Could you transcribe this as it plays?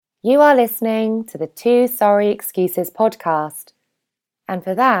You are listening to the Two Sorry Excuses podcast, and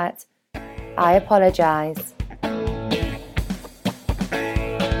for that, I apologise.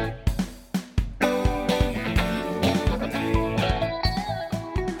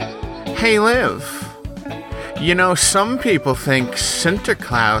 Hey, Liv. You know, some people think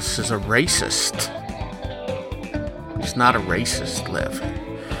Sinterklaas is a racist. He's not a racist, Liv.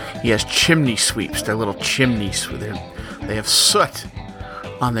 He has chimney sweeps. They're little chimneys. They have soot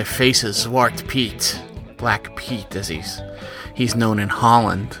on their faces. Zwart Piet. Black Pete, as he's known in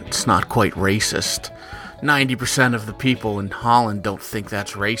Holland. It's not quite racist. 90% of the people in Holland don't think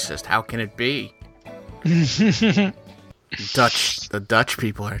that's racist. How can it be? The Dutch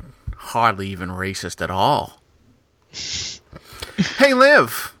people are hardly even racist at all. Hey,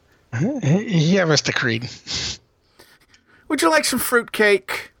 Liv. Yeah, Mr. Creed. Would you like some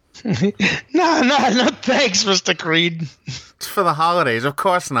fruitcake? No, thanks, Mr. Creed. It's for the holidays. Of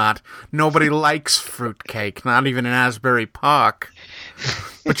course not. Nobody likes fruitcake, not even in Asbury Park.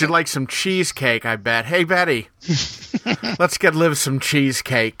 But you'd like some cheesecake, I bet. Hey, Betty, let's get Liv some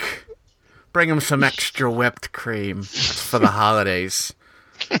cheesecake. Bring him some extra whipped cream. It's for the holidays.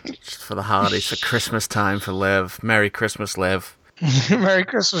 It's for the holidays, for Christmas time for Liv. Merry Christmas, Liv. Merry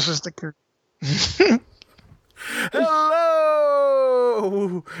Christmas, Mr. Creed.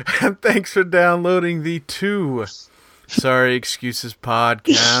 Hello! And thanks for downloading the Two Sorry Excuses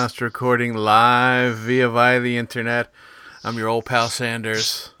podcast, recording live via the internet. I'm your old pal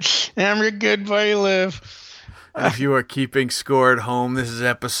Sanders. I'm your good buddy, Liv. And if you are keeping score at home, this is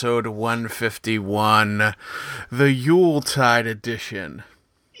episode 151, the Yuletide edition.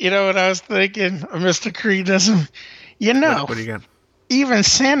 You know what I was thinking, Mr. Creed? You know, what do you got? Even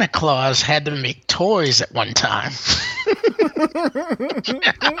Santa Claus had to make toys at one time.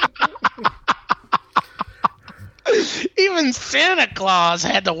 Even Santa Claus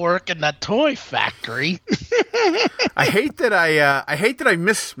had to work in the toy factory. I hate that I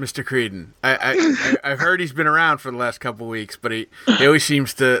miss Mr. Creedon. I've heard he's been around for the last couple of weeks, but he always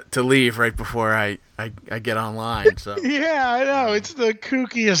seems to leave right before I get online. So yeah, I know, it's the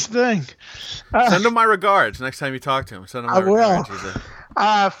kookiest thing. Send him my regards next time you talk to him. Send him my regards. Will.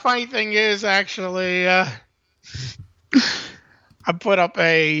 Funny thing is, actually, I put up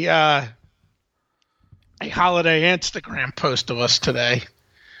a holiday Instagram post of us today.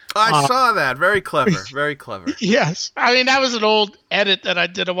 I saw that. Very clever. Very clever. Yes. I mean, that was an old edit that I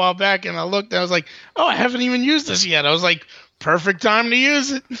did a while back, and I looked and I was like, oh, I haven't even used this yet. I was like, perfect time to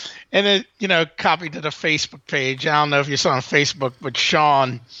use it. And it, copied to the Facebook page. I don't know if you saw on Facebook, but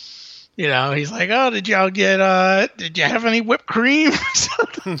Sean, he's like, oh, did you have any whipped cream?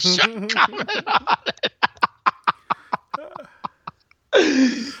 Sean commented on it.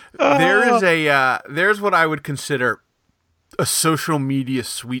 There's what I would consider a social media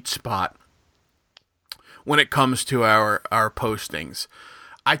sweet spot when it comes to our postings.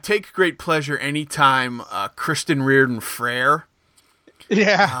 I take great pleasure anytime Kristen Reardon Frere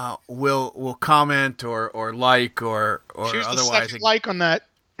will comment or like or she was otherwise the like on that.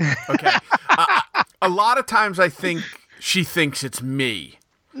 Okay. A lot of times I think she thinks it's me.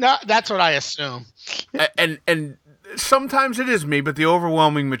 No, that's what I assume. And sometimes it is me, but the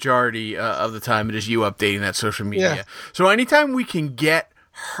overwhelming majority of the time it is you updating that social media. Yeah. So anytime we can get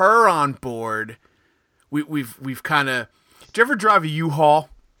her on board, we've kind of. Did you ever drive a U-Haul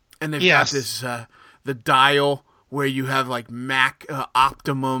and they've got this the dial where you have like Mac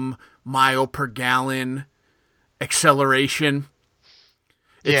optimum mile per gallon acceleration?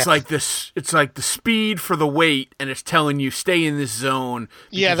 It's like this. It's like the speed for the weight, and it's telling you stay in this zone.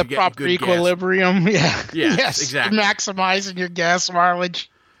 Yeah, the proper equilibrium. Gas. Yeah, yes, exactly. Maximizing your gas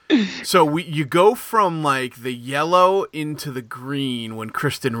mileage. So you go from like the yellow into the green when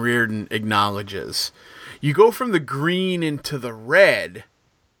Kristen Reardon acknowledges. You go from the green into the red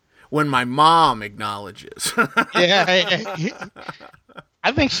when my mom acknowledges. Yeah.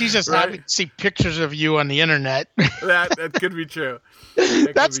 I think she's just happy to see pictures of you on the internet. That could be true.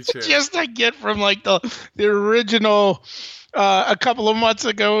 That's the gist I get from like the original. A couple of months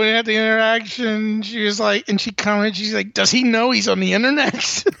ago when we had the interaction, she was like, and she commented, she's like, "Does he know he's on the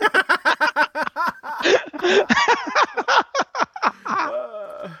internet?"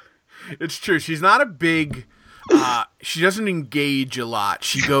 It's true. She's not a big. She doesn't engage a lot.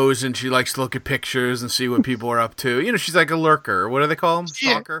 She goes and she likes to look at pictures and see what people are up to. She's like a lurker. What do they call them?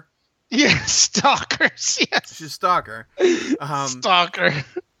 Stalker? Yeah, stalkers. Yes. She's a stalker. Stalker.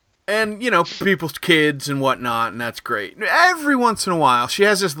 And, people's kids and whatnot, and that's great. Every once in a while, she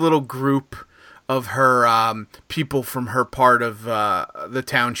has this little group of her people from her part of the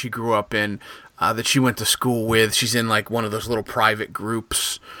town she grew up in that she went to school with. She's in like one of those little private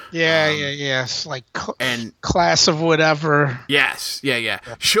groups. Yes, like and class of whatever. Yes, yeah.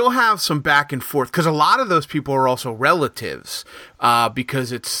 She'll have some back and forth because a lot of those people are also relatives.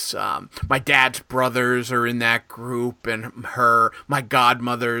 Because it's my dad's brothers are in that group, and my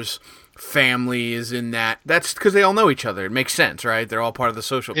godmother's family is in that. That's because they all know each other. It makes sense, right? They're all part of the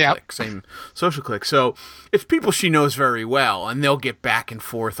social clique, same social clique. So it's people she knows very well, and they'll get back and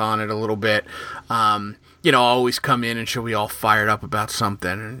forth on it a little bit. Always come in and she'll be all fired up about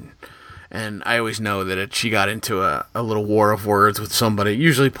something, and I always know that she got into a little war of words with somebody,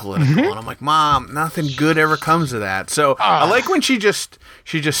 usually political, and I'm like, Mom, nothing good ever comes of that. So I like when she just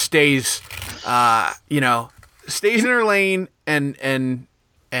stays, stays in her lane and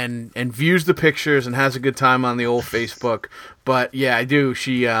views the pictures and has a good time on the old Facebook. But yeah, I do.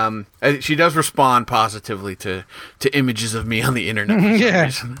 She does respond positively to images of me on the internet.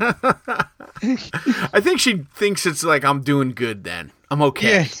 Yeah. I think she thinks it's like I'm doing good then. I'm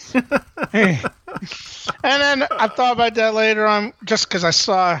okay. Yeah. And then I thought about that later on, just because I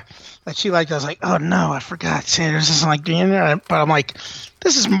saw that she liked it. I was like, oh no, I forgot. Sanders isn't like the internet. But I'm like,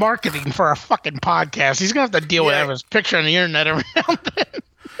 this is marketing for our fucking podcast. He's going to have to deal with having his picture on the internet every now and then.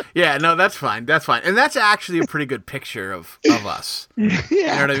 Yeah, no, that's fine. That's fine. And that's actually a pretty good picture of us. Yeah. You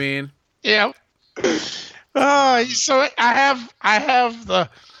know what I mean? Yeah. So I have the,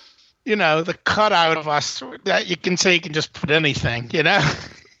 the cutout of us that you can say you can just put anything,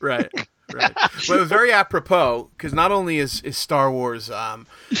 Right. Well, it was very apropos because not only is Star Wars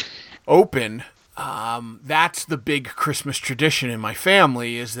open, that's the big Christmas tradition in my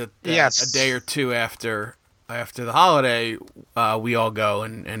family is that a day or two after the holiday, we all go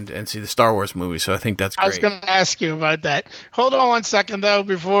and see the Star Wars movie. So I think that's great. I was going to ask you about that. Hold on one second, though,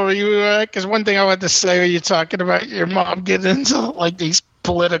 before you, because one thing I wanted to say when you're talking about your mom getting into like these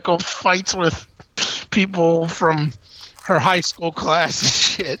political fights with people from her high school class and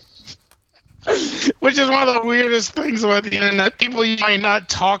shit. Which is one of the weirdest things about the internet. People you might not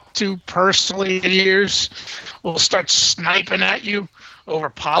talk to personally in years will start sniping at you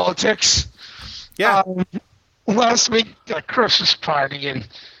over politics. Yeah. Last week at a Christmas party, and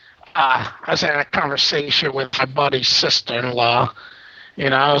I was having a conversation with my buddy's sister-in-law.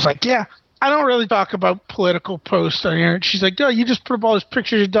 I was like, yeah, I don't really talk about political posts on here. And she's like, oh, you just put up all those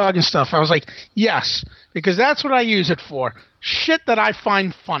pictures of your dog and stuff. I was like, yes, because that's what I use it for. Shit that I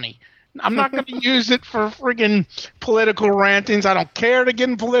find funny. I'm not going to use it for friggin' political rantings. I don't care to get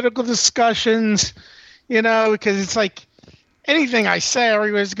in political discussions, because it's like anything I say,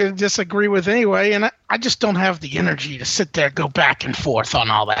 everybody's going to disagree with anyway, and I just don't have the energy to sit there and go back and forth on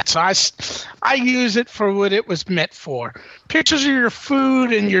all that. So I use it for what it was meant for. Pictures of your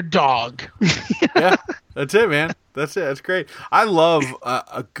food and your dog. Yeah, that's it, man. That's it. That's great. I love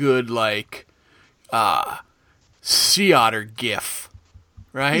a good, sea otter gif.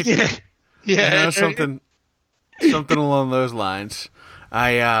 Right? Yeah. Something along those lines.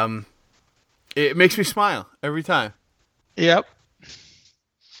 It makes me smile every time. Yep.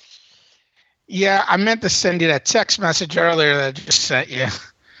 Yeah, I meant to send you that text message earlier that I just sent you.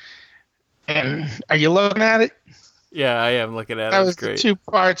 And are you looking at it? Yeah, I am looking at it. That was great. The 2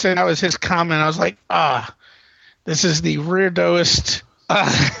 parts, and that was his comment. I was like, this is the weirdoest.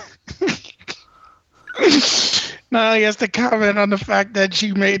 No, he has to comment on the fact that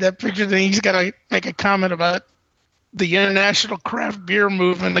she made that picture. Then he's got to make a comment about the international craft beer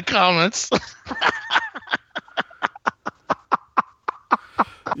movement in the comments.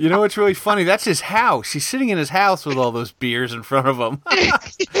 You know what's really funny? That's his house. He's sitting in his house with all those beers in front of him. Yeah.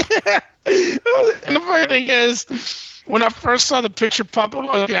 And the funny thing is, when I first saw the picture pop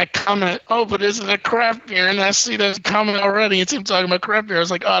up, I commented, oh, but isn't it craft beer? And I see there's a comment already. It's him talking about craft beer. I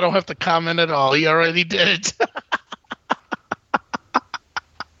was like, oh, I don't have to comment at all. He already did.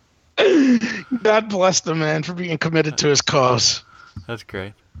 God bless the man for being committed to his cause. That's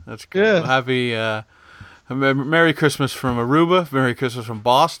great. That's good. Yeah. Well, happy Merry Christmas from Aruba. Merry Christmas from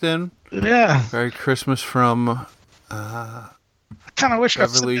Boston. Yeah. Merry Christmas from I kind of wish I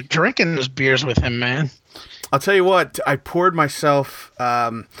was drinking those beers with him, man. I'll tell you what. I poured myself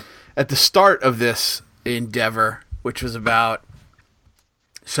at the start of this endeavor, which was about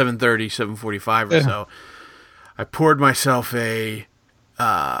 7:30, 7:45 or so. I poured myself a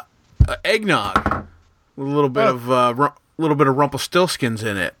eggnog with a little bit of Rumpelstiltskins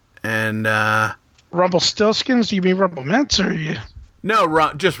in it, and Rumpelstiltskins? Do you mean Rumplemints or you?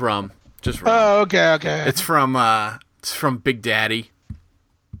 No, just rum. Oh, okay. It's from Big Daddy.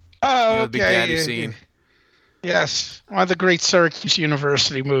 Oh, okay. The Big Daddy scene. Yes, one of the great Syracuse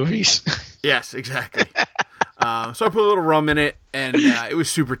University movies. Yes, exactly. So I put a little rum in it, and it was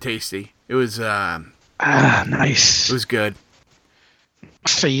super tasty. It was nice. It was good.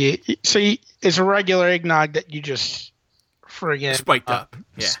 So it's a regular eggnog that you just friggin' Spiked up.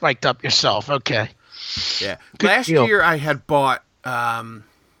 Yeah. Spiked up yourself. Okay. Yeah. Good Last deal. year I had bought, I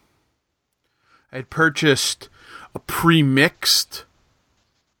had purchased a pre-mixed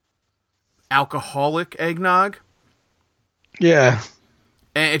alcoholic eggnog. Yeah.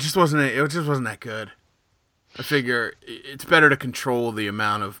 And it just wasn't that good. I figure it's better to control the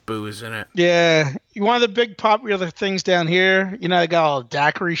amount of booze in it. Yeah. One of the big popular things down here, they got all the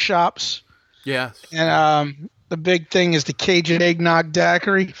daiquiri shops. Yes. And the big thing is the Cajun eggnog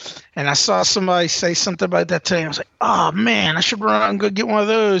daiquiri. And I saw somebody say something about that today. I was like, oh, man, I should run out and go get one of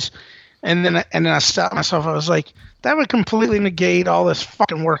those. And then I stopped myself. I was like, that would completely negate all this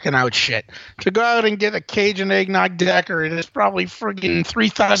fucking working out shit. To go out and get a Cajun eggnog daiquiri, it's probably friggin'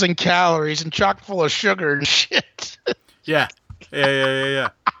 3,000 calories and chock full of sugar and shit. Yeah.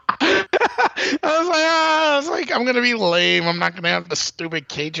 I was like, I'm gonna be lame. I'm not gonna have the stupid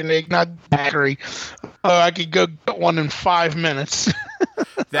Cajun eggnog daiquiri. I could go get one in 5 minutes.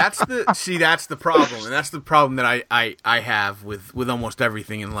 That's the problem, and that's the problem that I have with almost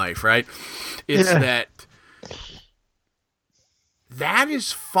everything in life, right? It's that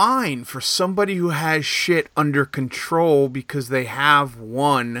is fine for somebody who has shit under control because they have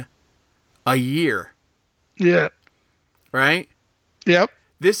one a year. Yeah. Right? Yep.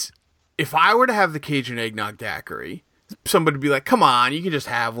 If I were to have the Cajun eggnog daiquiri, somebody would be like, come on, you can just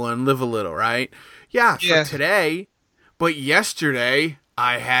have one, live a little, right? Yeah, for today. But yesterday,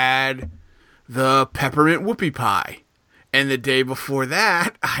 I had the peppermint whoopie pie. And the day before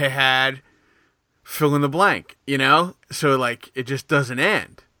that, I had fill in the blank, So, it just doesn't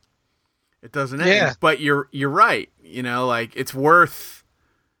end. It doesn't end. But you're right. It's worth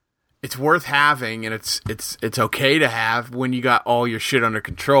having, and it's okay to have when you got all your shit under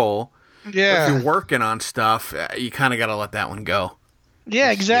control. Yeah. If you're working on stuff, you kind of got to let that one go.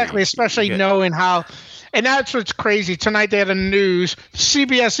 Yeah, exactly. Especially knowing how, and that's what's crazy. Tonight they had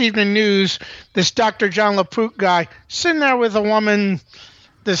CBS Evening News, this Dr. John LaPook guy sitting there with a woman,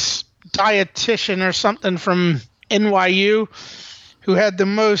 this dietitian or something from NYU, who had the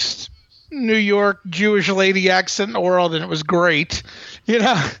most New York Jewish lady accent in the world, and it was great.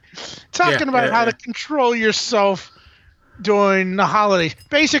 Talking about how to control yourself during the holidays,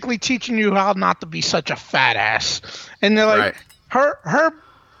 basically teaching you how not to be such a fat ass. And they're like, her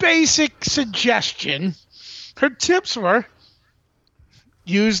basic suggestion, her tips were,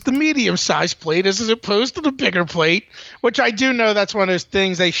 use the medium-sized plate as opposed to the bigger plate, which I do know that's one of those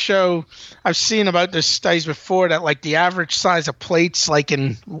things they show. I've seen about those studies before that, the average size of plates,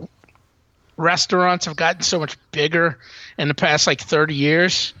 in restaurants, have gotten so much bigger in the past, 30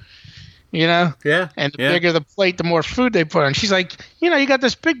 years. Yeah. And the bigger the plate, the more food they put on. She's like, you got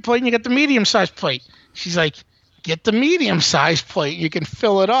this big plate and you got the medium-sized plate. She's like, get the medium-sized plate. You can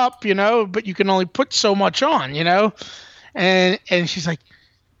fill it up, but you can only put so much on, And she's like,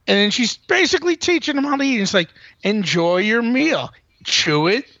 and then she's basically teaching them how to eat. It's like, enjoy your meal. Chew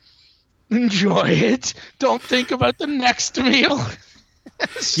it. Enjoy it. Don't think about the next meal.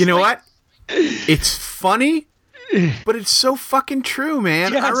 You know what? It's funny, but it's so fucking true,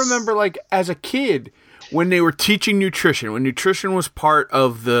 man. Yes. I remember, as a kid, when they were teaching nutrition, when nutrition was part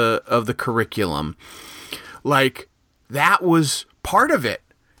of the curriculum, that was part of it.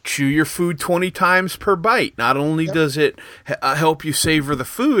 Chew your food 20 times per bite. Not only does it help you savor the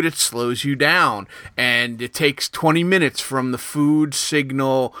food, it slows you down. And it takes 20 minutes from the food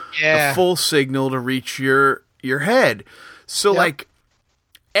signal, the full signal, to reach your head. So,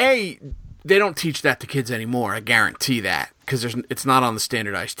 they don't teach that to kids anymore. I guarantee that. Because it's not on the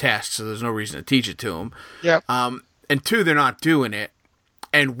standardized test, so there's no reason to teach it to them. Yep. And two, they're not doing it.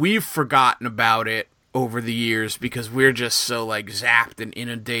 And we've forgotten about it over the years because we're just so zapped and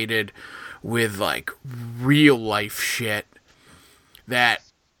inundated with real life shit that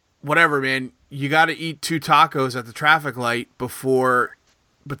whatever, man, you got to eat 2 tacos at the traffic light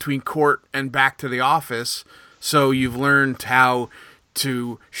between court and back to the office. So you've learned how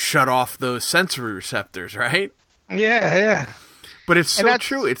to shut off those sensory receptors, right? Yeah. But it's so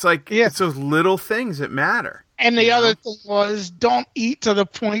true. It's it's those little things that matter. And the other thing was, don't eat to the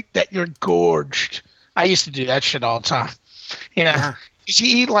point that you're gorged. I used to do that shit all the time. You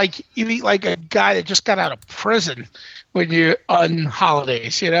eat like a guy that just got out of prison when you're on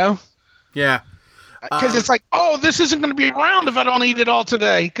holidays, Yeah. Because it's this isn't going to be around if I don't eat it all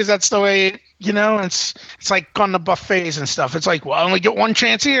today. Because that's the way, it's like on the buffets and stuff. It's like, well, I only get one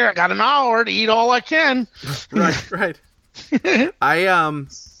chance here. I got an hour to eat all I can. Right.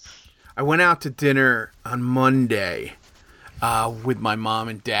 I went out to dinner on Monday with my mom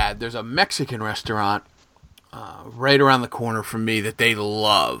and dad. There's a Mexican restaurant right around the corner from me that they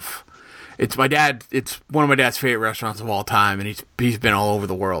love. It's one of my dad's favorite restaurants of all time, and he's been all over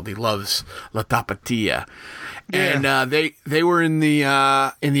the world. He loves La Tapatía. Yeah. And they were in the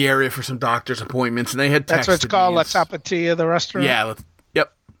area for some doctor's appointments, and they had texted That's what it's called, me. La Tapatía, the restaurant? Yeah.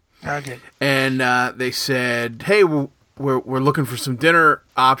 Yep. Okay. And they said, hey, we're looking for some dinner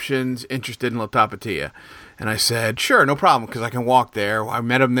options, interested in La Tapatía. And I said, sure, no problem, because I can walk there. I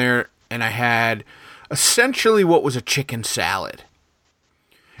met him there, and I had essentially what was a chicken salad.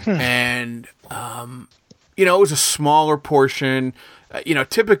 And, it was a smaller portion.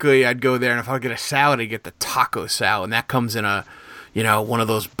 Typically I'd go there, and if I get a salad, I'd get the taco salad, and that comes in one of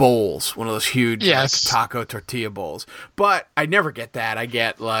those bowls, one of those huge taco tortilla bowls. But I never get that. I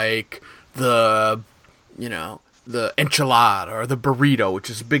get like the enchilada or the burrito, which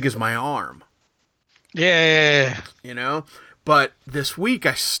is as big as my arm. Yeah. But this week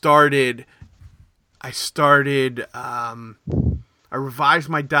I revised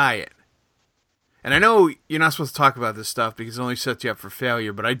my diet. And I know you're not supposed to talk about this stuff because it only sets you up for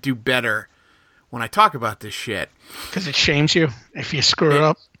failure, but I do better when I talk about this shit. Because it shames you if you screw it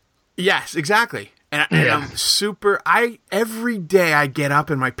up? Yes, exactly. And I'm every day I get up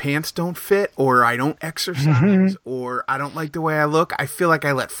and my pants don't fit, or I don't exercise, or I don't like the way I look, I feel like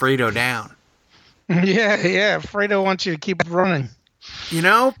I let Fredo down. Yeah. Fredo wants you to keep running.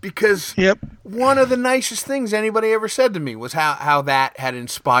 Because one of the nicest things anybody ever said to me was how that had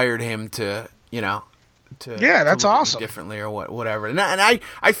inspired him to that's awesome. Differently or whatever. And I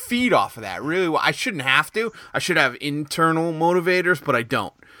feed off of that. Really, I shouldn't have to. I should have internal motivators, but I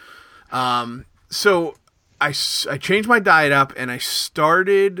don't. So I changed my diet up, and I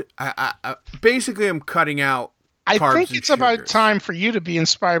started. I basically am cutting out. I think it's about time for you to be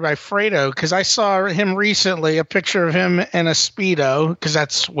inspired by Fredo, because I saw him recently, a picture of him in a Speedo, because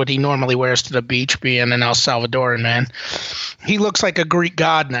that's what he normally wears to the beach, being an El Salvadoran man. He looks like a Greek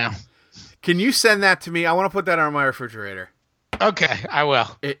god now. Can you send that to me? I want to put that on my refrigerator. Okay, I will.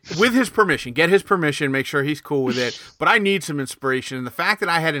 With his permission. Get his permission, make sure he's cool with it. But I need some inspiration. And the fact that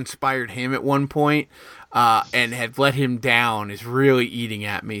I had inspired him at one point and had let him down is really eating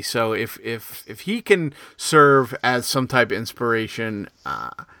at me. So if he can serve as some type of inspiration,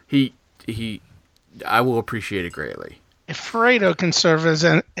 I will appreciate it greatly. If Fredo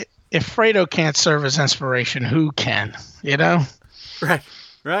can't serve as inspiration, who can? Right.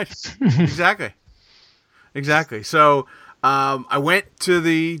 Exactly. So I went to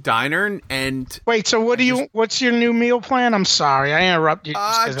the diner and wait. So what's your new meal plan? I'm sorry, I interrupted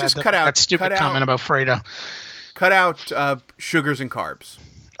you. Just cut out that stupid comment about Fredo. Cut out sugars and carbs.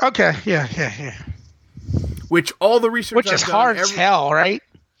 Okay. Yeah. Which all the research, which is hard as hell, right?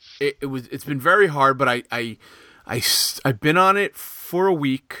 It's been very hard, but I've been on it for a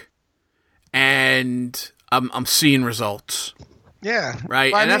week, and I'm seeing results. Yeah.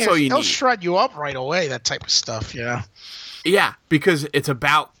 Right. Well, and that's all you need. It'll shred you up right away, that type of stuff, Yeah, because it's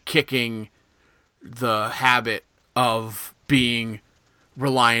about kicking the habit of being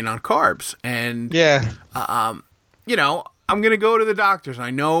reliant on carbs. And, I'm going to go to the doctors. I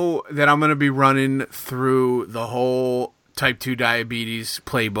know that I'm going to be running through the whole type 2 diabetes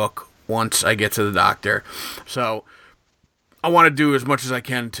playbook once I get to the doctor. So I want to do as much as I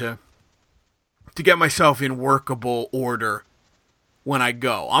can to get myself in workable order when I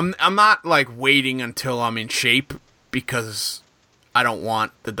go. I'm not like waiting until I'm in shape because I don't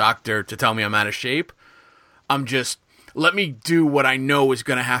want the doctor to tell me I'm out of shape. I'm just, let me do what I know is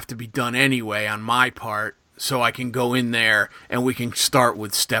going to have to be done anyway on my part, so I can go in there and we can start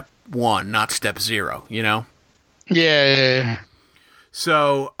with step 1, not step 0, Yeah.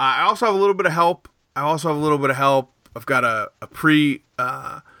 So I also have a little bit of help. I've got a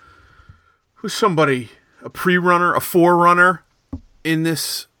pre-runner, a forerunner in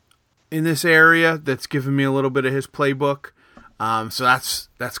this area that's giving me a little bit of his playbook. So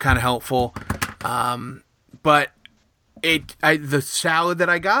that's kind of helpful. But the salad that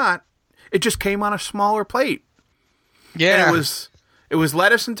I got, it just came on a smaller plate. Yeah. And it was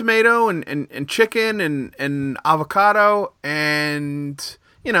lettuce and tomato and chicken and avocado and,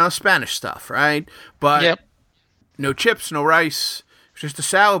 Spanish stuff, right? But no chips, no rice. Just a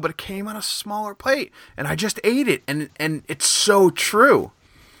salad, but it came on a smaller plate, and I just ate it, and it's so true.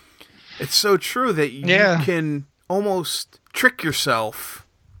 It's so true that you can almost trick yourself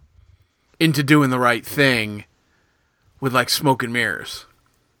into doing the right thing with like smoke and mirrors.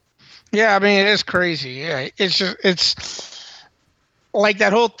 Yeah, I mean, it is crazy. Yeah, it's like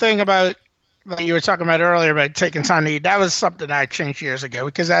that whole thing about like you were talking about earlier about taking time to eat, that was something I changed years ago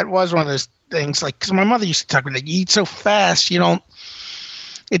because that was one of those things. Like, because my mother used to talk about, you eat so fast,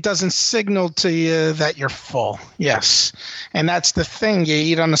 it doesn't signal to you that you're full. Yes, and that's the thing. You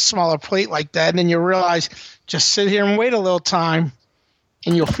eat on a smaller plate like that, and then you realize just sit here and wait a little time,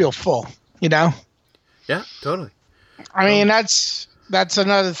 and you'll feel full. Yeah, totally. I mean, that's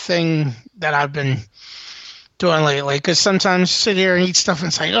another thing that I've been doing lately, because sometimes you sit here and eat stuff and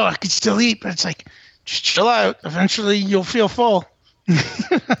it's like, oh, I could still eat, but it's like, just chill out. Eventually you'll feel full.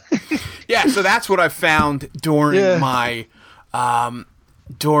 Yeah, so that's what I found during my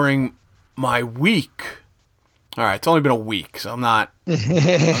week. All right, it's only been a week, so I'm not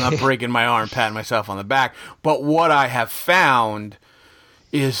breaking my arm, patting myself on the back. But what I have found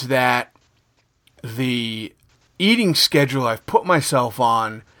is that the eating schedule I've put myself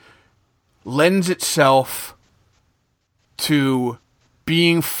on lends itself to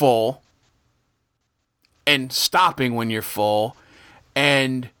being full and stopping when you're full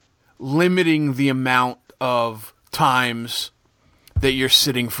and limiting the amount of times that you're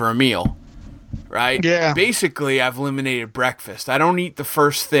sitting for a meal, right? Yeah. Basically, I've eliminated breakfast. I don't eat the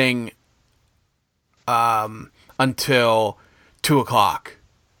first thing until 2 o'clock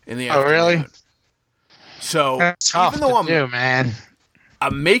in the afternoon. Oh, really? So that's tough even though to do, man.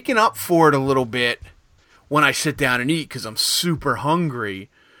 I'm making up for it a little bit when I sit down and eat because I'm super hungry,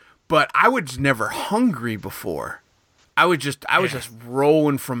 but I was never hungry before. I was just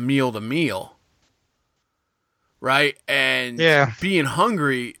rolling from meal to meal, right? And being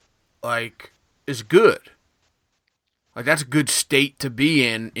hungry, like, is good. Like, that's a good state to be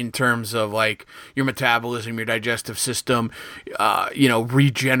in terms of, like, your metabolism, your digestive system,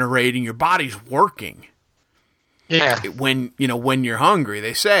 regenerating. Your body's working. Yeah. When you're hungry,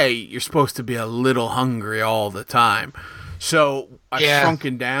 they say you're supposed to be a little hungry all the time. So I've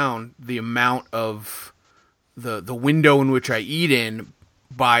shrunken down the amount of the window in which I eat in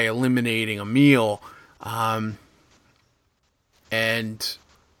by eliminating a meal. Whatever,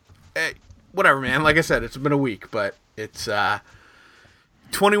 man. Like I said, it's been a week, but it's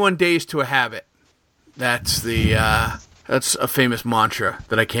 21 days to a habit. That's a famous mantra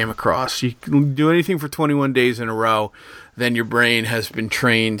that I came across. You can do anything for 21 days in a row, then your brain has been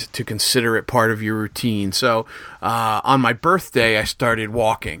trained to consider it part of your routine. So on my birthday, I started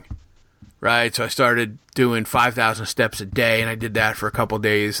walking, right? So I started doing 5,000 steps a day, and I did that for a couple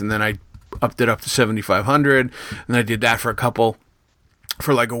days, and then I upped it up to 7,500, and I did that for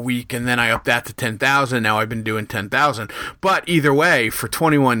like a week, and then I upped that to 10,000. Now I've been doing 10,000. But either way, for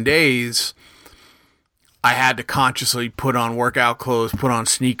 21 days, I had to consciously put on workout clothes, put on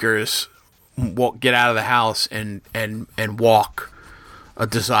sneakers, get out of the house, and walk a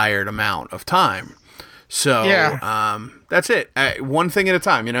desired amount of time. So that's it. One thing at a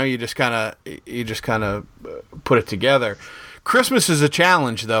time. You just kind of put it together. Christmas is a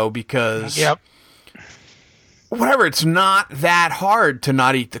challenge though, because whatever, it's not that hard to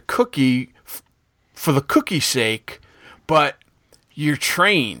not eat the cookie for the cookie's sake, but you're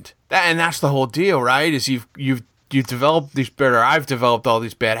trained. And that's the whole deal, right? Is you've developed I've developed all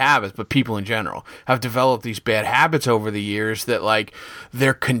these bad habits, but people in general have developed these bad habits over the years that, like,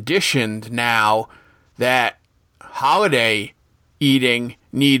 they're conditioned now that holiday eating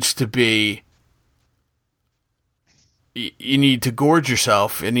needs to be, you need to gorge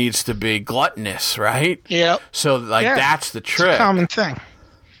yourself. It needs to be gluttonous, right? Yeah. So, that's the trick. It's a common thing.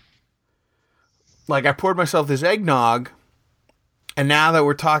 Like, I poured myself this eggnog, and now that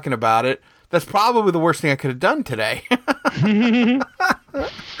we're talking about it, that's probably the worst thing I could have done today. The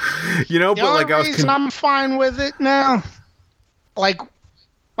reason I'm fine with it now, like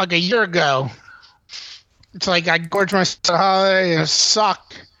a year ago, it's like I gorged myself on holiday and it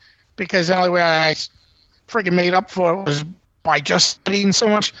sucked because the only way I freaking made up for it was by just eating so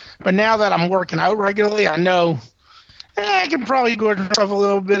much. But now that I'm working out regularly, I know I can probably gorge myself a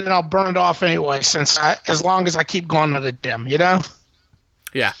little bit and I'll burn it off anyway, as long as I keep going to the gym,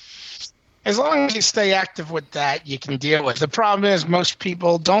 Yeah. As long as you stay active with that, you can deal with it. The problem is most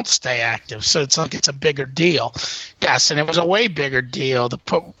people don't stay active, so it's like it's a bigger deal. Yes, and it was a way bigger deal to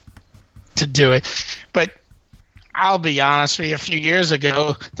do it. But I'll be honest with you, a few years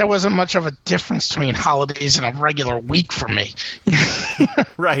ago, there wasn't much of a difference between holidays and a regular week for me.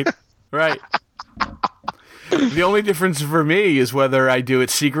 Right. The only difference for me is whether I do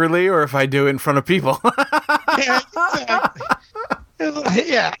it secretly or if I do it in front of people.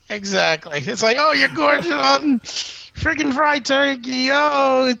 Yeah, exactly. It's like, oh, you're gorgeous on freaking fried turkey.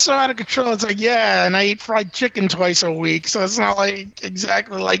 Oh, it's so out of control. It's like, yeah, and I eat fried chicken twice a week, so it's not like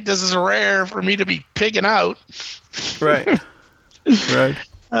exactly like this is rare for me to be pigging out. Right.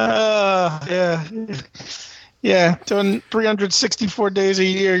 Yeah. Yeah, doing 364 days a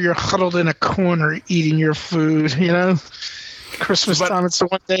year, you're huddled in a corner eating your food, Christmas time, it's the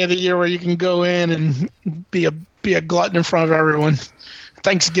one day of the year where you can go in and be a glutton in front of everyone.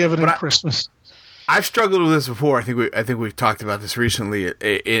 Thanksgiving and Christmas. I've struggled with this before. I think we've talked about this recently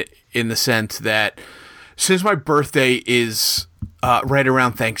in the sense that since my birthday is right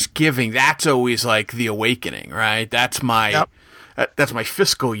around Thanksgiving, that's always like the awakening, right? That's my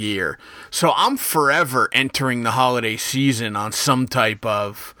fiscal year. So I'm forever entering the holiday season on some type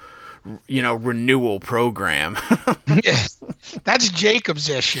of, renewal program. Yeah, that's Jacob's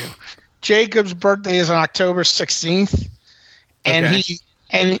issue. Jacob's birthday is on October 16th, and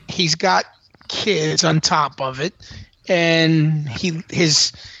he's got kids on top of it, and he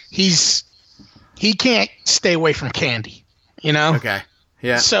can't stay away from candy, Okay.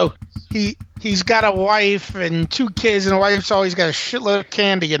 Yeah. So he's got a wife and 2 kids, and the wife's always got a shitload of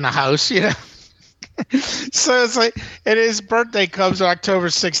candy in the house, So it's like, and his birthday comes on October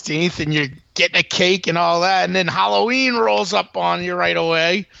 16th, and you're getting a cake and all that, and then Halloween rolls up on you right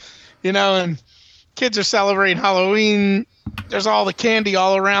away, and kids are celebrating Halloween. There's all the candy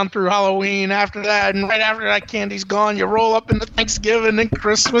all around through Halloween after that, and right after that candy's gone, you roll up into Thanksgiving and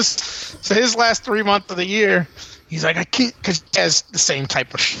Christmas. So his last 3 months of the year, he's like, I can't, because he has the same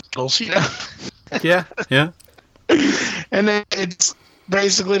type of shingles, Yeah. And then it's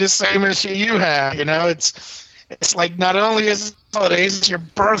basically the same issue you have, It's like not only is it holidays, it's your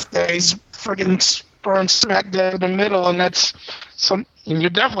birthdays, friggin' sprung smack dab in the middle, and and you're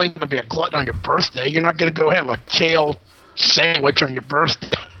definitely going to be a glutton on your birthday. You're not going to go have a kale sandwich on your birthday.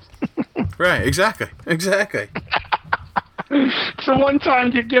 Right, exactly. So one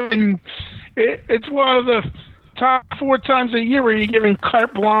time you're giving, it's one of the top 4 times a year where you're giving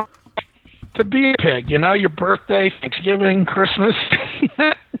carte blanche to be a pig, your birthday, Thanksgiving, Christmas.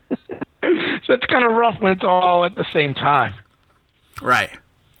 So it's kind of rough when it's all at the same time. Right.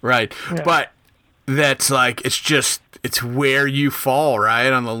 Yeah. But that's like, it's where you fall,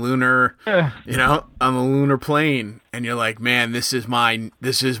 right? On the lunar, on the lunar plane. And you're like, man, this is my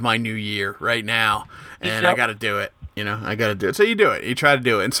new year right now. And I got to do it. I got to do it. So you do it. You try to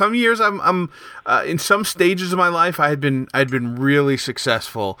do it. And some years I'm in some stages of my life, I'd been really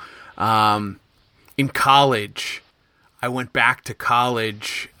successful. In college, I went back to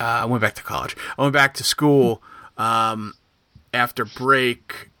college. I went back to school after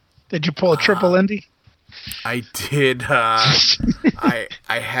break. Did you pull a triple Indy? I did. I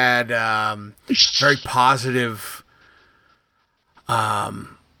had very positive, a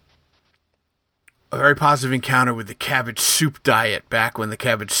very positive encounter with the cabbage soup diet back when the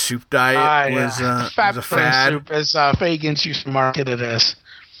cabbage soup diet was a fad. Soup, as Fagans used to market it as.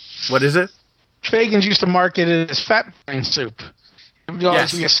 What is it? Fagans used to market it as fat burning soup. It would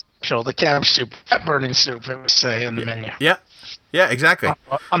always be a special, the cabbage soup, fat burning soup, it would say in the menu. Yeah, exactly.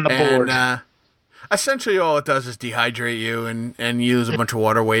 On the board. And, essentially all it does is dehydrate you and you lose a bunch of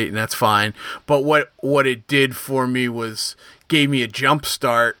water weight, and that's fine. But what it did for me was gave me a jump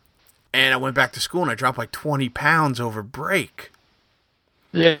start, and I went back to school and I dropped like 20 pounds over break.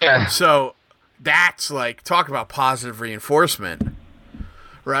 Yeah. So that's like, talk about positive reinforcement.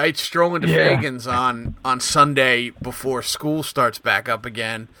 Right, strolling to Fagans on Sunday before school starts back up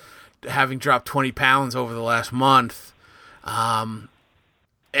again, having dropped 20 pounds over the last month, and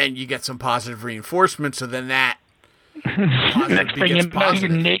you get some positive reinforcement. So then that next thing you know, you're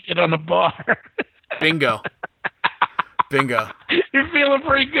naked on the bar. Bingo. You're feeling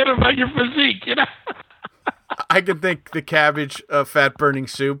pretty good about your physique, I can thank the cabbage fat burning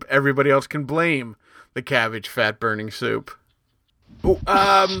soup. Everybody else can blame the cabbage fat burning soup.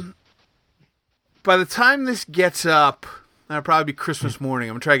 By the time this gets up, that'll probably be Christmas morning.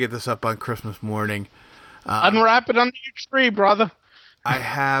 I'm going to try to get this up on Christmas morning. Unwrap it under your tree, brother. I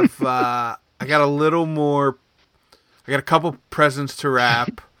have, I got a little more, I got a couple presents to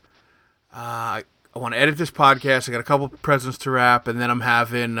wrap. I want to edit this podcast. I got a couple presents to wrap, and then I'm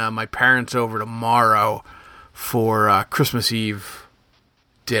having my parents over tomorrow for Christmas Eve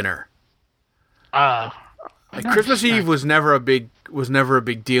dinner. Christmas Eve was never a big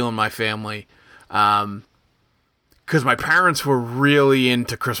deal in my family, because my parents were really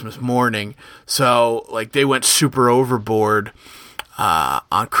into Christmas morning, so like they went super overboard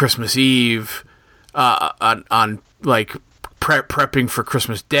on Christmas Eve, on like prepping for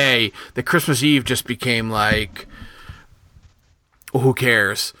Christmas Day. The Christmas Eve just became like, well, who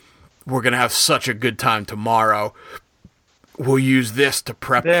cares? We're gonna have such a good time tomorrow. We'll use this to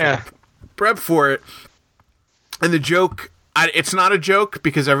prep for it. And the joke, it's not a joke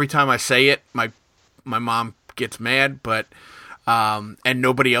because every time I say it, my mom gets mad, but and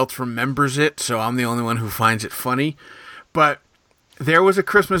nobody else remembers it, so I'm the only one who finds it funny. But there was a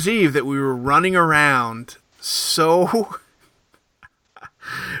Christmas Eve that we were running around so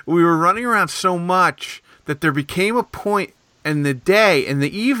much that there became a point in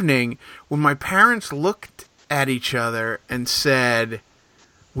the evening, when my parents looked at each other and said,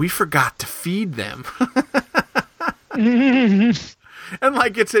 "We forgot to feed them." And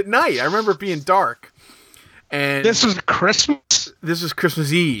like, it's at night. I remember it being dark. And this was Christmas? This is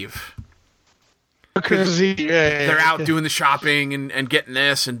Christmas Eve. Christmas Eve, yeah. They're out doing the shopping and getting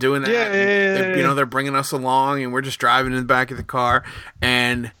this and doing that. Yeah. They're bringing us along, and we're just driving in the back of the car.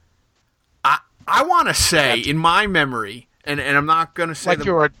 And I want to say, in my memory, and I'm not going to say... Like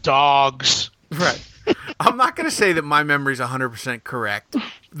you were dogs. Right. I'm not going to say that my memory is 100% correct.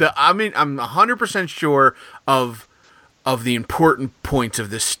 I'm 100% sure of the important points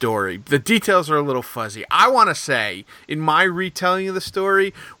of this story. The details are a little fuzzy. I want to say, in my retelling of the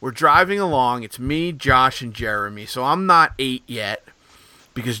story, we're driving along. It's me, Josh, and Jeremy. So I'm not 8 yet,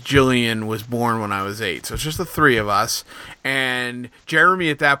 because Jillian was born when I was 8. So it's just the 3 of us. And Jeremy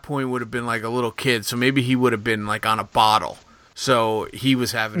at that point would have been like a little kid. So maybe he would have been like on a bottle. So he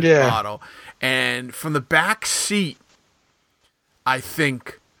was having a bottle. And from the back seat, I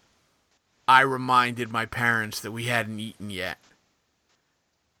think I reminded my parents that we hadn't eaten yet.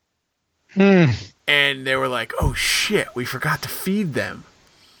 And they were like, "Oh shit, we forgot to feed them."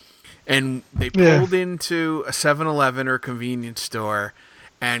 And they pulled into a 7-Eleven or convenience store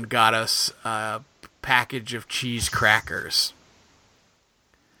and got us a package of cheese crackers.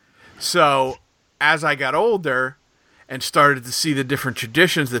 So as I got older and started to see the different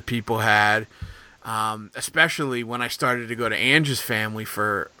traditions that people had, especially when I started to go to Angie's family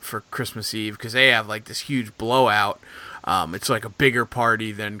for Christmas Eve, because they have like this huge blowout. It's like a bigger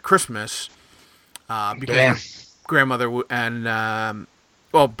party than Christmas, because grandmother and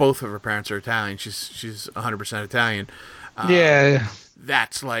both of her parents are Italian. She's 100% Italian.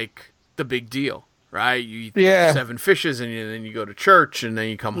 That's like the big deal, right? You eat 7 fishes, and then you go to church, and then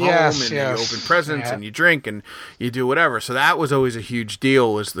you come home, and you open presents, and you drink, and you do whatever. So that was always a huge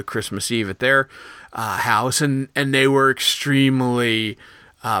deal, was the Christmas Eve at their house, and they were extremely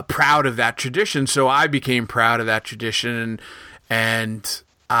proud of that tradition. So I became proud of that tradition, and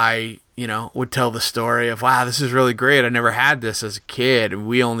I, would tell the story of, wow, this is really great. I never had this as a kid, and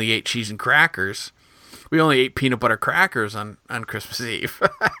we only ate cheese and crackers. We only ate peanut butter crackers on Christmas Eve.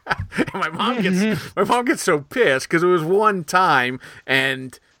 And my mom gets so pissed because it was one time,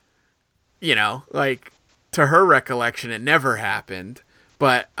 and to her recollection, it never happened.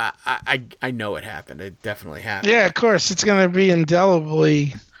 But I know it happened. It definitely happened. Yeah, of course, it's gonna be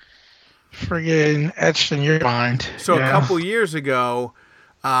indelibly friggin' etched in your mind. So a couple years ago,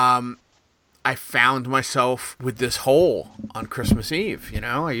 I found myself with this hole on Christmas Eve.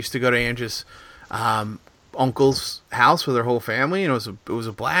 I used to go to Angie's uncle's house with her whole family, and it was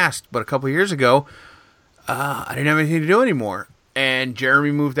a blast. But a couple of years ago, I didn't have anything to do anymore, and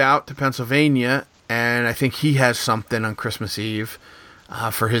Jeremy moved out to Pennsylvania, and I think he has something on Christmas Eve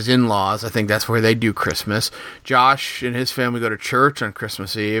for his in-laws. I think that's where they do Christmas. Josh and his family go to church on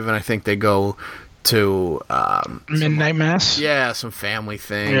Christmas Eve, and I think they go to midnight mass. Yeah, some family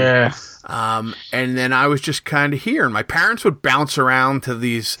thing. Yeah. And then I was just kind of here, and my parents would bounce around to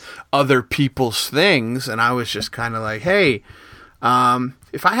these other people's things, and I was just kind of like, "Hey,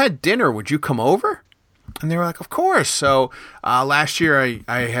 if I had dinner, would you come over?" And they were like, "Of course." So last year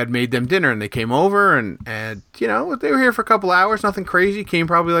I had made them dinner, and they came over, and they were here for a couple hours, nothing crazy. Came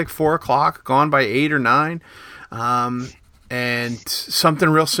probably like 4:00, gone by 8 or 9, and something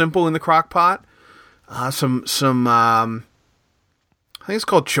real simple in the crock pot. Some I think it's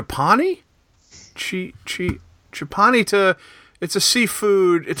called chipani. Chipani it's a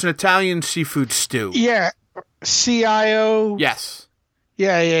seafood. It's an Italian seafood stew. Yeah, CIO. Yes.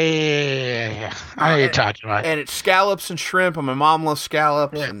 Yeah. I know you're talking about. And it's scallops and shrimp, and my mom loves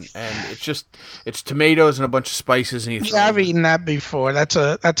scallops, and it's tomatoes and a bunch of spices. And I've eaten that before. That's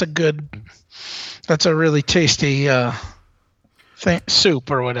a really tasty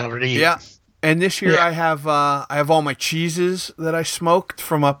soup or whatever to eat. Yeah. And this year I have all my cheeses that I smoked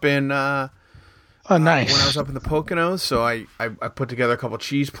from up in nice. When I was up in the Poconos. So I put together a couple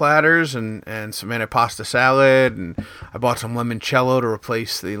cheese platters and some antipasta salad, and I bought some limoncello to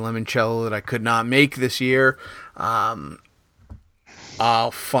replace the limoncello that I could not make this year. I'll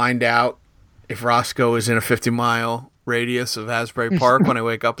find out if Roscoe is in a 50-mile radius of Asbury Park when I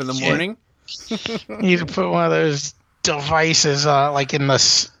wake up in the morning. You need to put one of those devices like in the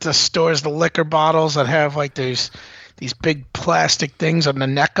stores, the liquor bottles that have like these big plastic things on the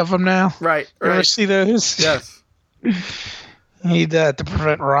neck of them now. Right. You ever see those? Yes. Need that to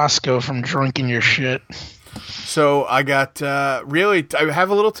prevent Roscoe from drinking your shit. So I got I have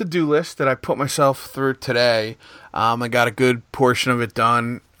a little to-do list that I put myself through today. I got a good portion of it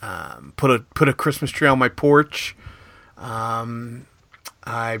done. Put a Christmas tree on my porch.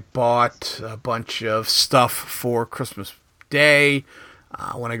 I bought a bunch of stuff for Christmas Day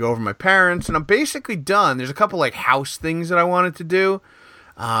when I go over to my parents, and I'm basically done. There's a couple like house things that I wanted to do,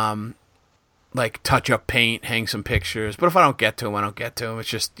 like touch up paint, hang some pictures. But if I don't get to them, I don't get to them. It's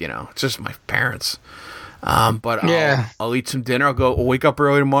just it's just my parents. But I'll eat some dinner. I'll wake up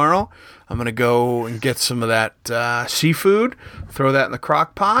early tomorrow. I'm going to go and get some of that seafood, throw that in the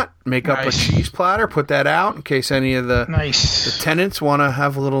crock pot, make up a cheese platter, put that out in case any of the tenants want to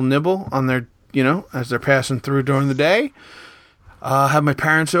have a little nibble on their, as they're passing through during the day. Have my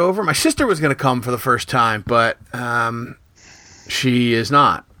parents over. My sister was going to come for the first time, but she is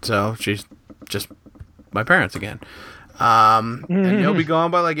not. So she's just my parents again. And they'll be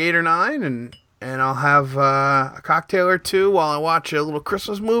gone by like 8 or 9, and I'll have a cocktail or two while I watch a little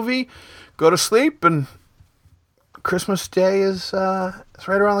Christmas movie, go to sleep, and Christmas Day is it's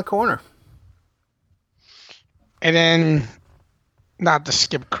right around the corner. And then, not to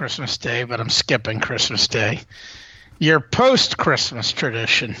skip Christmas Day, but I'm skipping Christmas Day. Your post-Christmas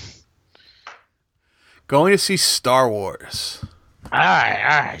tradition. Going to see Star Wars. All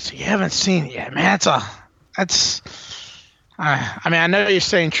right. So you haven't seen it yet, man. I mean, I know you're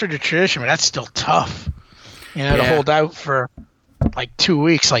saying true to tradition, but that's still tough. To hold out for like 2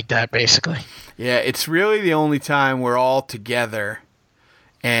 weeks like that, basically. Yeah, it's really the only time we're all together,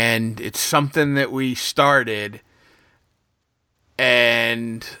 and it's something that we started,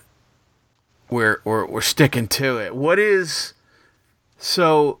 and we're sticking to it.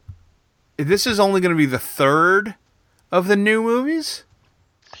 So this is only going to be the third of the new movies?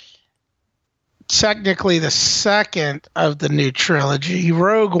 Technically the second of the new trilogy.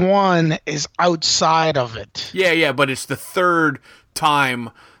 Rogue One is outside of it. Yeah, but it's the third time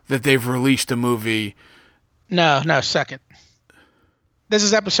that they've released a movie. No, second. This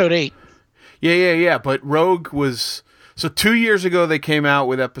is episode 8. Yeah, but Rogue was... So 2 years ago they came out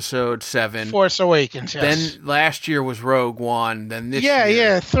with episode 7. Force Awakens, yes. Then last year was Rogue One, then this year...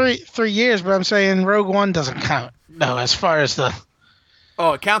 Yeah, 3 years, but I'm saying Rogue One doesn't count. No, as far as the...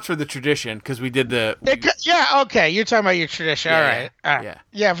 Oh, it counts for the tradition because we did the. Okay. You're talking about your tradition. All right.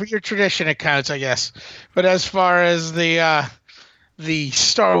 Yeah, for your tradition it counts, I guess. But as far as the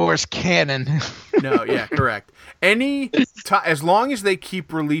Star Wars canon, no, yeah, correct. As long as they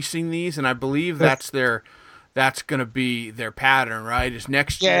keep releasing these, and I believe that's going to be their pattern, right? Is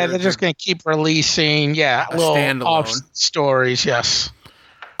next year? Yeah, they're just going to keep releasing, little standalone stories. Yes.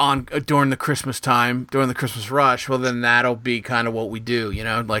 During the Christmas time, during the Christmas rush, well, then that'll be kind of what we do,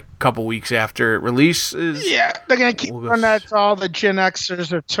 like a couple weeks after it releases. Yeah, they're going to keep on that. All the Gen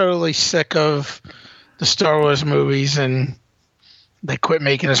Xers are totally sick of the Star Wars movies, and they quit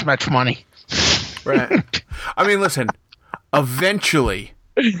making as much money. Right. I mean, listen, eventually,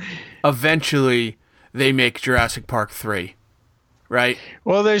 they make Jurassic Park 3, right?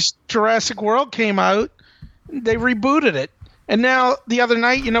 Well, there's Jurassic World came out. They rebooted it. And now, the other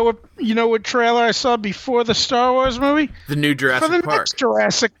night, you know what trailer I saw before the Star Wars movie? The new Jurassic Park. For the next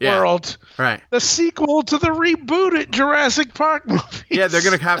Jurassic World. Right. The sequel to the rebooted Jurassic Park movie. Yeah, they're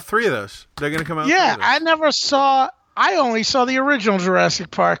going to have 3 of those. They're going to come out with 3 of those. I only saw the original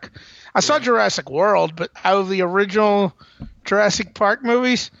Jurassic Park. I saw Jurassic World, but out of the original Jurassic Park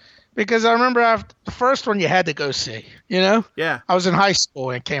movies, because I remember after the first one you had to go see, Yeah. I was in high school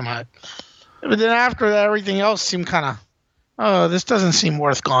when it came out. But then after that, everything else seemed kind of... Oh, this doesn't seem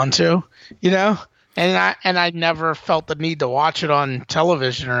worth going to, and I never felt the need to watch it on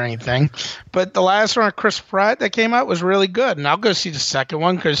television or anything. But the last one, Chris Pratt, that came out was really good, and I'll go see the second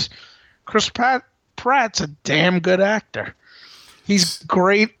one because Chris Pratt's a damn good actor. He's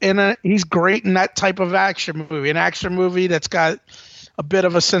great in that type of action movie, an action movie that's got a bit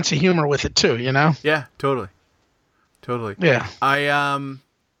of a sense of humor with it too, Yeah, totally. Yeah,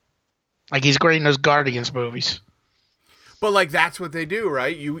 like he's great in those Guardians movies. But, like, that's what they do,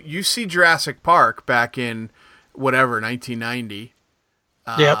 right? You see Jurassic Park back in, 1990,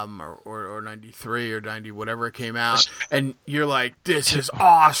 or 93 or 90, whatever it came out, and you're like, this is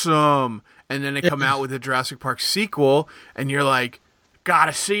awesome! And then they come out with the Jurassic Park sequel, and you're like,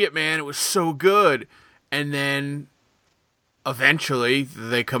 gotta see it, man, it was so good! And then, eventually,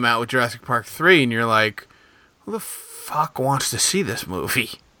 they come out with Jurassic Park 3, and you're like, who the fuck wants to see this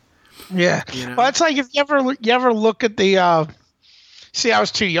movie? Yeah, well, it's like if you ever look at the. See, I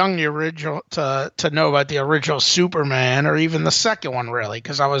was too young the original to know about the original Superman or even the second one really,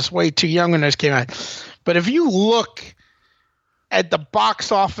 because I was way too young when those came out. But if you look at the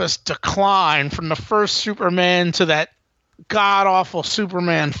box office decline from the first Superman to that god-awful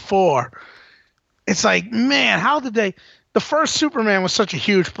Superman 4. It's like, man, how did they... The first Superman was such a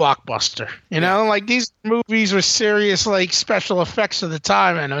huge blockbuster, you know? Like, these movies were serious, like, special effects of the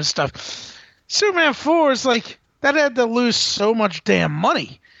time and stuff. Superman 4 is like, that had to lose so much damn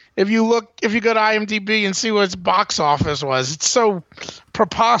money. If you go to IMDb and see what its box office was, it's so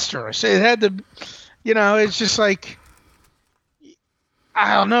preposterous. It had to, it's just like...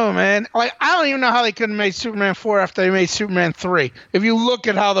 I don't know, man. Like, I don't even know how they couldn't make Superman 4 after they made Superman 3. If you look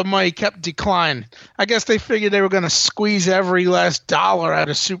at how the money kept declining, I guess they figured they were going to squeeze every last dollar out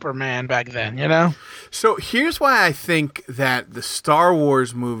of Superman back then, So here's why I think that the Star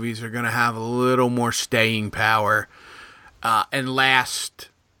Wars movies are going to have a little more staying power and last.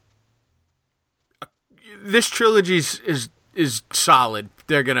 This trilogy is solid.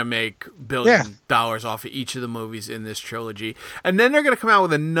 They're going to make $billions off of each of the movies in this trilogy. And then they're going to come out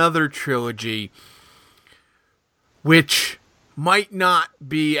with another trilogy, which might not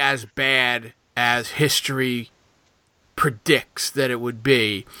be as bad as history predicts that it would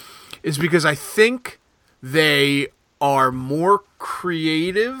be, is because I think they are more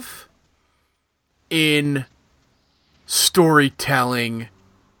creative in storytelling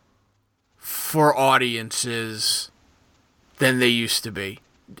for audiences than they used to be.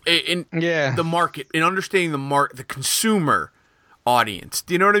 In the market, in understanding the consumer audience.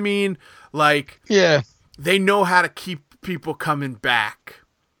 Do you know what I mean? Like, they know how to keep people coming back.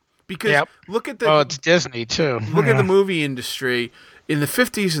 Because look at it's Disney too. Look at the movie industry in the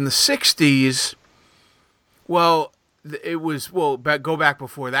 50s and the 60s. Well, it was go back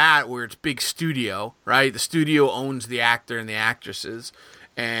before that, where it's big studio, right? The studio owns the actor and the actresses,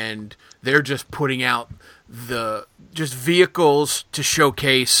 and they're just putting out just vehicles to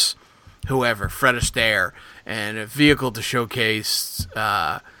showcase whoever, Fred Astaire, and a vehicle to showcase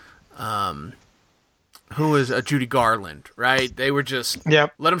who is Judy Garland, right? They were just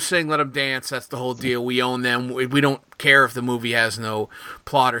let them sing, let them dance. That's the whole deal. We own them. We don't care if the movie has no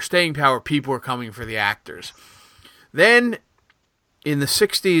plot or staying power. People are coming for the actors. Then in the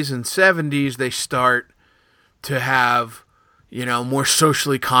 60s and 70s, they start to have more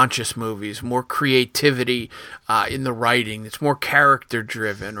socially conscious movies, more creativity in the writing. It's more character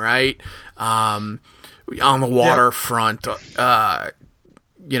driven, right? On the waterfront, All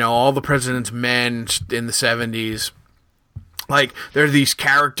the President's Men in the 70s. Like, they're these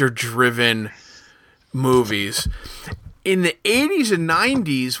character driven movies. In the 80s and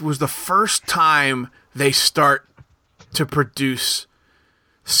 90s was the first time they start to produce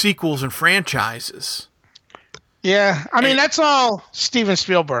sequels and franchises. Yeah, I mean, that's all Steven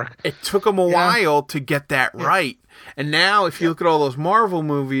Spielberg. It took them a while to get that right. And now, if you look at all those Marvel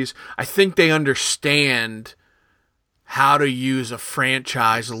movies, I think they understand how to use a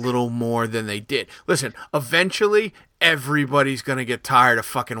franchise a little more than they did. Listen, eventually, everybody's going to get tired of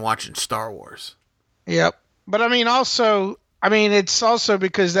fucking watching Star Wars. Yep. But, it's also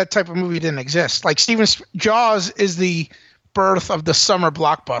because that type of movie didn't exist. Like, Jaws is the birth of the summer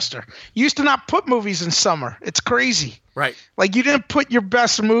blockbuster. You used to not put movies in summer. It's crazy. Right. Like, you didn't put your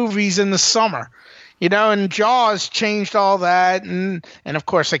best movies in the summer, and Jaws changed all that. And of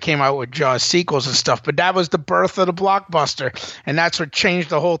course they came out with Jaws sequels and stuff, but that was the birth of the blockbuster. And that's what changed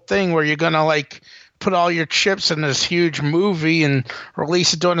the whole thing, where you're going to like put all your chips in this huge movie and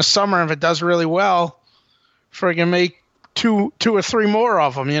release it during the summer. And if it does really well, friggin' make two or three more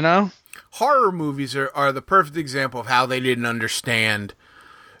of them, Horror movies are the perfect example of how they didn't understand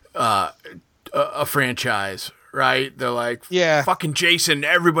a franchise, right? They're like, fucking Jason,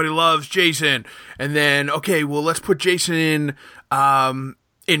 everybody loves Jason. And then, okay, well, let's put Jason in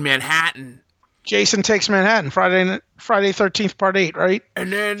Manhattan. Jason Takes Manhattan, Friday 13th, Part 8, right?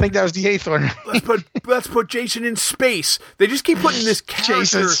 And then, I think that was the 8th one. let's put Jason in space. They just keep putting this character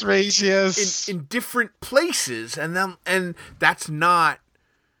Jason space, yes, in different places, and that's not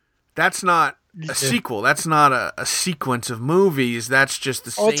a sequel. That's not a sequence of movies. That's just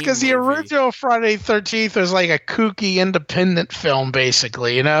the same. Well, it's because the original Friday 13th was like a kooky independent film,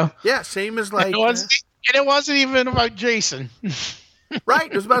 basically, Yeah, same as like... And it wasn't even about Jason.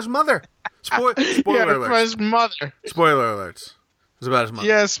 Right, it was about his mother. Spoiler alerts. About his mother. Spoiler alerts. It was about his mother.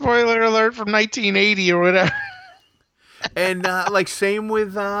 Yeah, spoiler alert from 1980 or whatever. And like same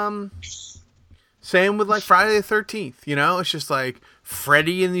with like Friday the 13th, It's just like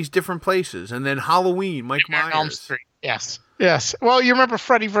Freddy in these different places, and then Halloween, Mike Myers. Elm Street. Yes. Well, you remember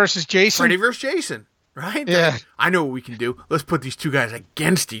Freddy versus Jason? Freddy versus Jason, right? Yeah. I know what we can do. Let's put these two guys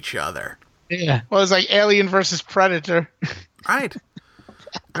against each other. Yeah. Well, it's like Alien versus Predator. Right.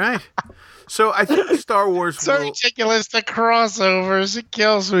 So I think Star Wars So ridiculous, the crossovers. It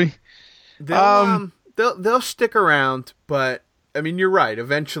kills me. They'll stick around, but I mean, you're right.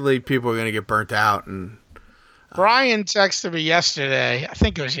 Eventually, people are going to get burnt out. And Brian texted me yesterday. I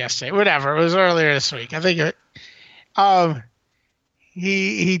think it was yesterday. Whatever. It was earlier this week. I think it.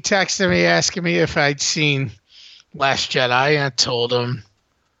 He texted me asking me if I'd seen Last Jedi, and I told him,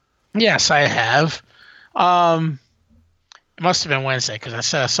 yes, I have. It must have been Wednesday because I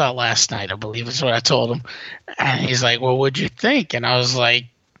said I saw it last night, I believe is what I told him. And he's like, well, what'd you think? And I was like,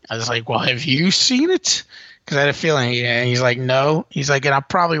 well, have you seen it? Because I had a feeling. And he's like, no. He's like, and I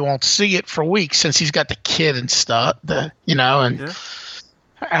probably won't see it for weeks since he's got the kid and stuff, he doesn't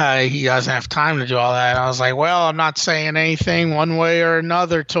have time to do all that. And I was like, well, I'm not saying anything one way or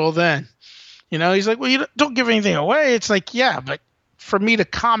another till then. He's like, well, you don't give anything away. It's like, yeah, but for me to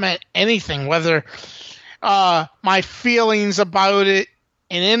comment anything, whether my feelings about it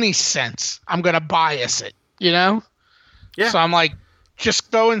in any sense, I'm going to bias it, Yeah. So I'm like, just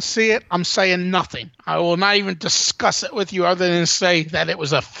go and see it. I'm saying nothing. I will not even discuss it with you other than say that it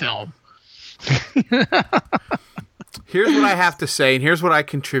was a film. Here's what I have to say, and here's what I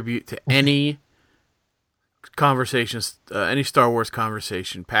contribute to any conversations, any Star Wars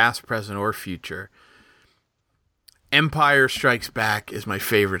conversation, past, present, or future. Empire Strikes Back is my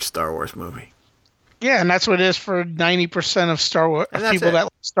favorite Star Wars movie. Yeah, and that's what it is for 90% of Star Wars people that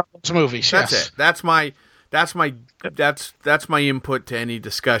like Star Wars movies. That's it. That's my input to any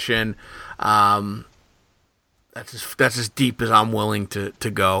discussion. That's as deep as I'm willing to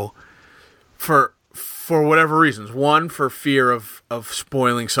go for whatever reasons. One, for fear of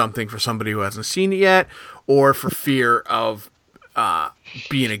spoiling something for somebody who hasn't seen it yet, or for fear of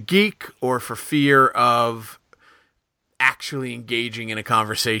being a geek, or for fear of actually engaging in a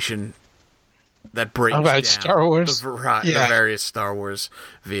conversation that breaks about down Star Wars, the various Star Wars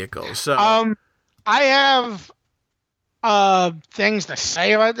vehicles. So, I have things to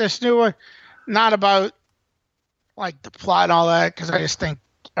say about this new one, not about like the plot and all that, because I just think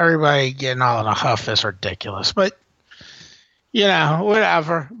everybody getting all in a huff is ridiculous. But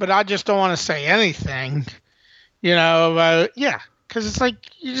whatever. But I just don't want to say anything, about because it's like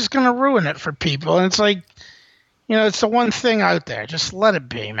you're just gonna ruin it for people, and it's like. It's the one thing out there. Just let it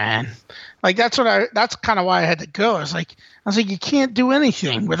be, man. Like that's kind of why I had to go. I was like, you can't do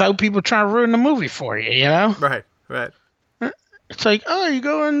anything without people trying to ruin the movie for you, Right. It's like, oh, you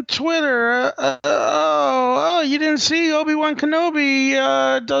go on Twitter. You didn't see Obi-Wan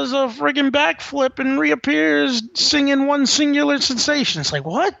Kenobi does a friggin' backflip and reappears singing One Singular Sensation. It's like,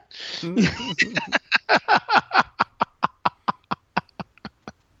 what?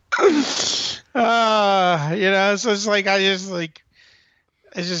 So it's like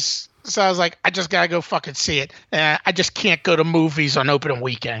so I was like, I just gotta go fucking see it. I just can't go to movies on opening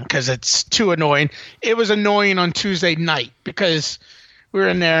weekend because it's too annoying. It was annoying on Tuesday night because we were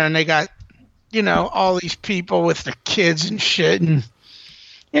in there and they got, all these people with the kids and shit, and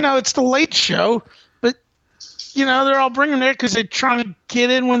it's the late show, but they're all bringing there because they're trying to get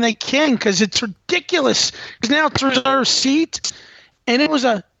in when they can because it's ridiculous. Because now it's reserved seat, and it was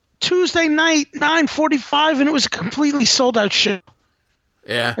a Tuesday night, 9:45, and it was a completely sold out show.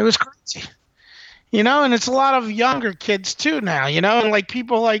 Yeah. It was crazy. And it's a lot of younger kids too now, and like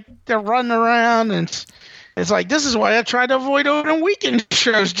people like they're running around, and it's like, this is why I try to avoid opening weekend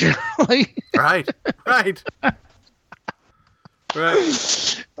shows generally. Right.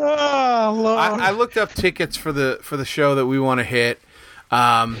 Oh, Lord. I looked up tickets for the show that we want to hit,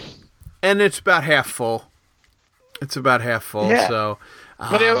 and it's about half full. Yeah. So.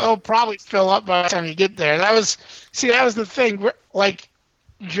 But it'll probably fill up by the time you get there. That was the thing. Like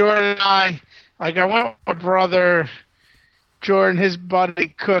Jordan and I went with my brother, Jordan, his buddy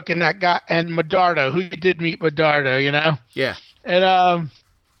Cook, and that guy, and Medardo, who did meet Medardo, Yeah. And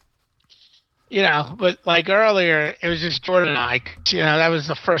but like earlier, it was just Jordan and I. That was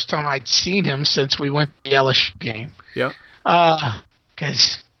the first time I'd seen him since we went to the LSU game. Yep.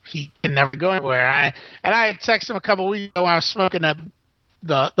 Because he can never go anywhere. I had texted him a couple weeks ago when I was smoking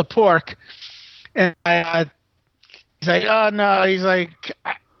the pork, and he's like, oh no, he's like,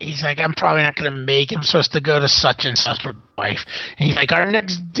 I'm probably not going to make it. I'm supposed to go to such and such with my wife. And he's like, our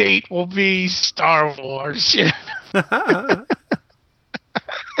next date will be Star Wars.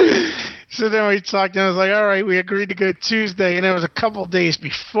 So then we talked, and I was like, all right, we agreed to go Tuesday, and it was a couple days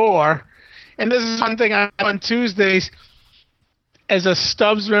before. And this is one thing I do on Tuesdays. As a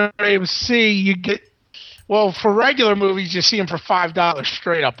Stubbs member AMC, you get, well, for regular movies, you see them for $5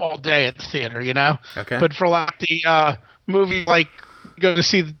 straight up all day at the theater, Okay. But for like the movie, like go to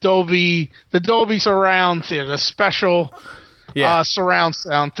see the Dolby Surround Theater, the special surround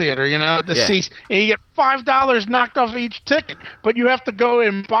sound theater, the Yeah. seats, and you get $5 knocked off each ticket, but you have to go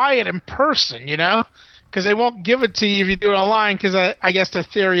and buy it in person, because they won't give it to you if you do it online, because I guess the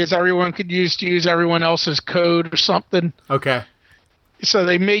theory is everyone could use everyone else's code or something. Okay. So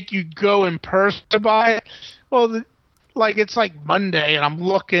they make you go in person to buy it. Well, it's like Monday, and I'm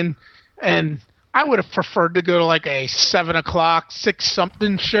looking, and I would have preferred to go to like a 7 o'clock, 6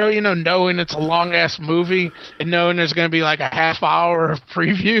 something show, knowing it's a long ass movie and knowing there's going to be like a half hour of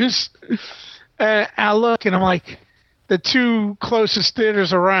previews. And I look and I'm like, the 2 closest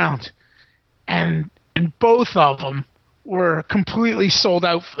theaters around, and both of them were completely sold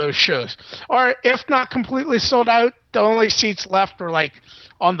out for those shows. Or if not completely sold out, the only seats left were like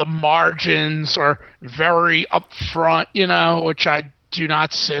on the margins or very up front, which I do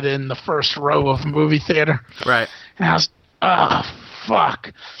not sit in the first row of a movie theater. Right. And I was, oh,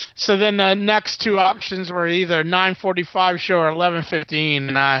 fuck. So then the next 2 options were either 9:45 show or 11:15,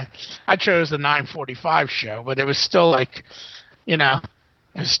 and I chose the 9:45 show, but it was still like, you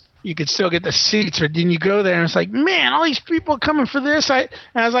could still get the seats, or didn't you go there and it's like, man, all these people coming for this. And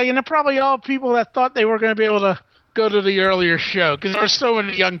I was like, and they're probably all people that thought they were going to be able to go to the earlier show, because there were so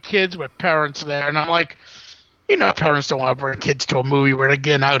many young kids with parents there, and I'm like, parents don't want to bring kids to a movie where they're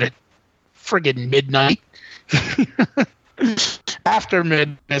getting out at friggin' midnight. After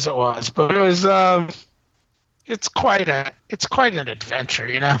midnight as it was. But it was it's quite an adventure,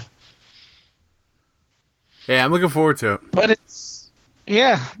 Yeah, I'm looking forward to it. But it's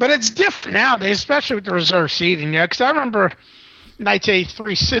different nowadays, especially with the reserved seating, because I remember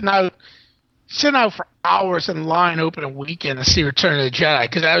 1983 sitting out for hours in line opening weekend to see Return of the Jedi,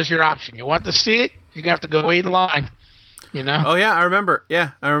 because that was your option. You want to see it, you're going to have to go wait in line, Oh, yeah, I remember.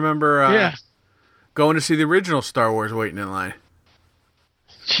 Yeah, I remember going to see the original Star Wars waiting in line.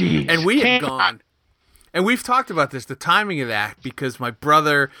 Jeez. And we had gone. And we've talked about this, the timing of that, because my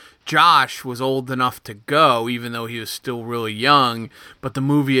brother Josh was old enough to go, even though he was still really young, but the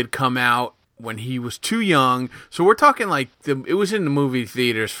movie had come out when he was too young. So we're talking like it was in the movie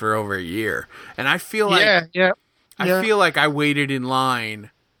theaters for over a year. And I feel like I feel like I waited in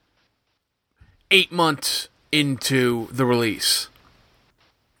line 8 months into the release.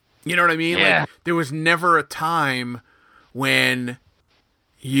 You know what I mean? Yeah. Like, there was never a time when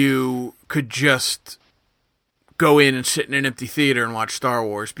you could just go in and sit in an empty theater and watch Star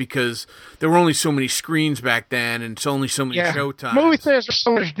Wars, because there were only so many screens back then and only so many showtimes. Movie theaters were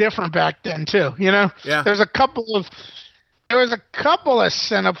so much different back then too, Yeah. There was a couple of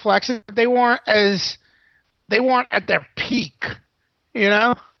Cineplexes, but they weren't at their peak,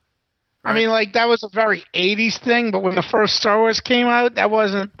 Right. I mean, like, that was a very 80s thing, but when the first Star Wars came out, that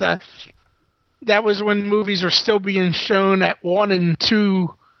was when movies were still being shown at 1 and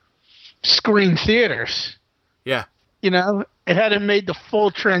 2 screen theaters. Yeah. It hadn't made the full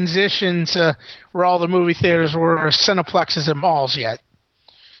transition to where all the movie theaters were Cineplexes and malls yet.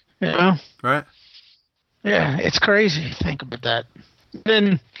 Right. Yeah, it's crazy to think about that.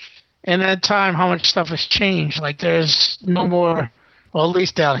 Then, in that time, how much stuff has changed. Like, there's no more, well, at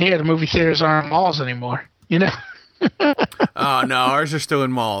least down here, the movie theaters aren't malls anymore, Oh, no, ours are still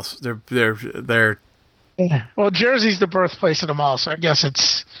in malls. They're Yeah. Well, Jersey's the birthplace of the mall, so I guess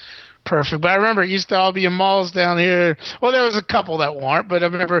it's perfect. But I remember it used to all be in malls down here. Well, there was a couple that weren't, but I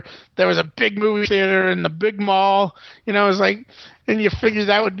remember there was a big movie theater in the big mall. It was like, and you figured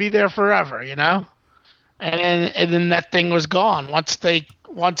that would be there forever, And then that thing was gone once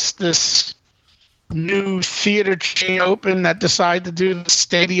this new theater chain opened that decided to do the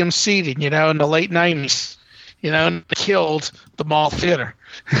stadium seating, in the late 90s, and killed the mall theater.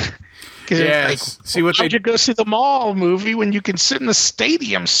 Yes. See what you go see the mall movie when you can sit in the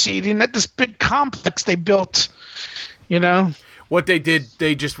stadium seating at this big complex they built, What they did,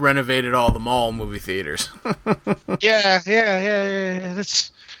 they just renovated all the mall movie theaters. Yeah.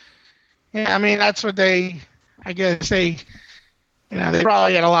 I mean, that's what they probably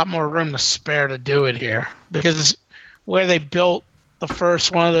had a lot more room to spare to do it here, because where they built the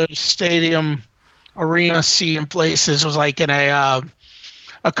first one of those stadium arena seating places was like in a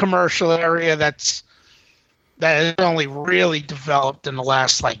commercial area that has only really developed in the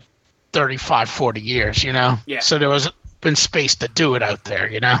last like 35, 40 years, Yeah. So there was been space to do it out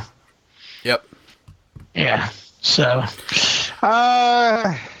there, Yep. Yeah. So,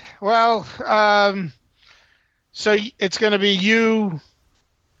 so it's going to be you,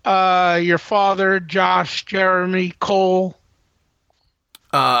 your father, Josh, Jeremy, Cole,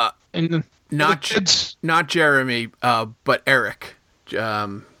 and not Jeremy, but Eric,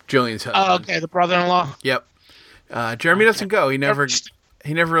 Jillian's husband. Oh, okay, the brother-in-law. Yep. Jeremy doesn't go. He never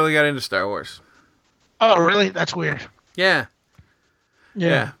really got into Star Wars. Oh, really? That's weird. Yeah.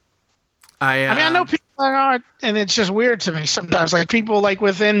 Yeah. I mean, I know people that aren't, and it's just weird to me sometimes. Like people like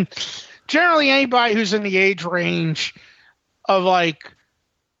within, generally anybody who's in the age range of like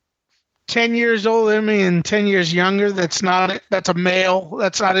 10 years older than me and 10 years younger, that's a male,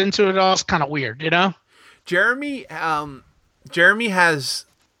 that's not into it at all. It's kind of weird, you know? Jeremy has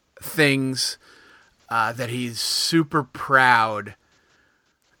things that he's super proud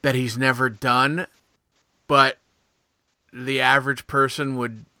that he's never done, but the average person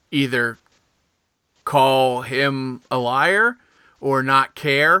would either call him a liar or not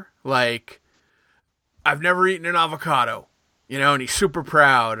care. Like, I've never eaten an avocado, and he's super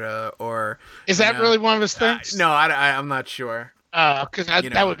proud. Or is that really one of his things? No, I'm not sure. Because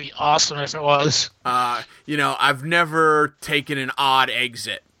that would be awesome if it was. I've never taken an odd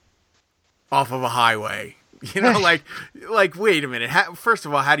exit off of a highway. Like, wait a minute. First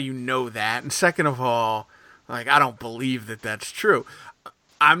of all, how do you know that? And second of all, like, I don't believe that that's true.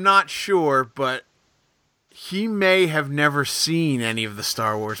 I'm not sure, but he may have never seen any of the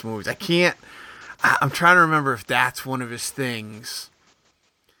Star Wars movies. I'm trying to remember if that's one of his things.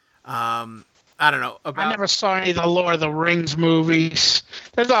 I don't know. I never saw any of the Lord of the Rings movies.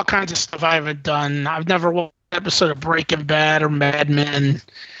 There's all kinds of stuff I haven't done. I've never watched an episode of Breaking Bad or Mad Men.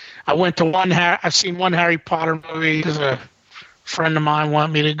 I went to I've seen one Harry Potter movie because a friend of mine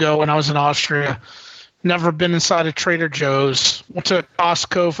wanted me to go when I was in Austria. Never been inside a Trader Joe's. Went to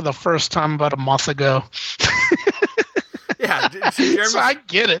Costco for the first time about a month ago. Yeah, so I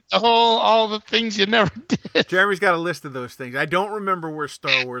get it. All the things you never did. Jeremy's got a list of those things. I don't remember where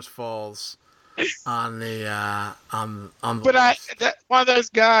Star Wars falls on the on the But list. One of those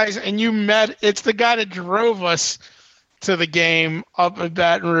guys, and you met. It's the guy that drove us to the game up in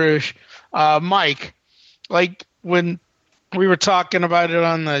Baton Rouge, Mike. Like when we were talking about it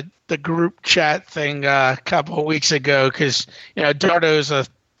on the group chat thing a couple of weeks ago, because Dardo's a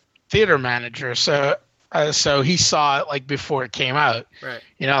theater manager, so he saw it like before it came out, right?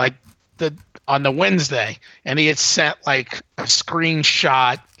 Like on the Wednesday, and he had sent like a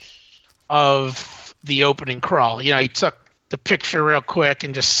screenshot of the opening crawl. He took the picture real quick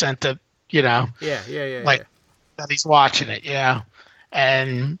and just sent it. Yeah. That he's watching it,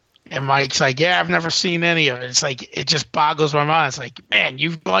 and Mike's like, yeah, I've never seen any of it. It's like, it just boggles my mind. It's like, man,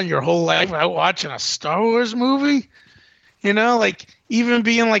 you've gone your whole life without watching a Star Wars movie? Like even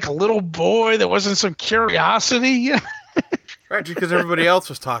being like a little boy, there wasn't some curiosity. Right, just because everybody else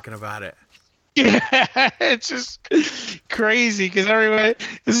was talking about it. Yeah, it's just crazy because everybody,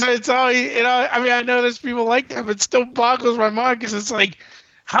 it's all, I mean, I know there's people like that, but it still boggles my mind because it's like,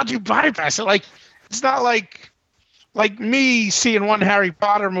 how'd you bypass it? Like, it's not like me seeing one Harry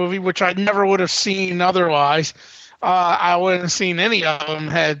Potter movie, which I never would have seen otherwise. I wouldn't have seen any of them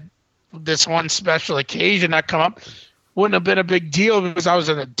had this one special occasion that come up. Wouldn't have been a big deal because I was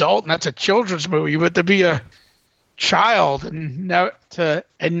an adult and that's a children's movie. But to be a child and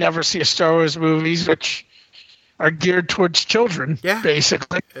never see a Star Wars movies, which are geared towards children,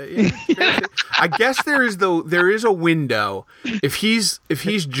 basically. I guess there is a window. If he's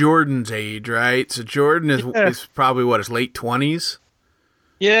Jordan's age, right? So Jordan is probably his late 20s.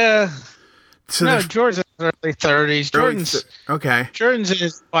 Yeah. So no, Jordan's in his early 30s. Okay. Jordan's in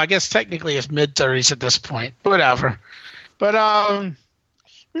his, well, I guess technically his mid 30s at this point. Whatever. But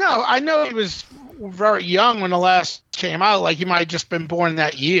no, I know he was very young when the last came out. Like he might have just been born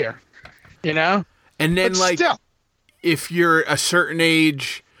that year, And then but still, if you're a certain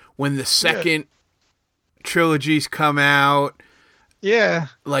age when the second trilogies come out,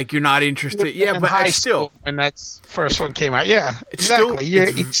 like you're not interested. Yeah, but high still, school when that first one came out. Yeah, it's exactly.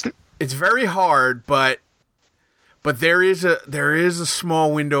 It's very hard, but there is a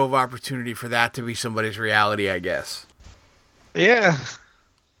small window of opportunity for that to be somebody's reality, I guess. Yeah.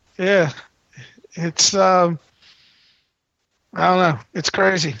 It's I don't know. It's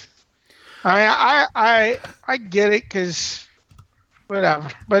crazy. I get it because whatever,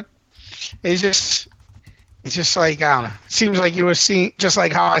 but it's just like, I don't know. It seems like you were seeing, just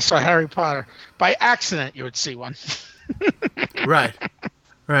like how I saw Harry Potter by accident. You would see one. Right.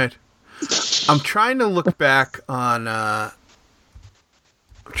 I'm trying to look back on our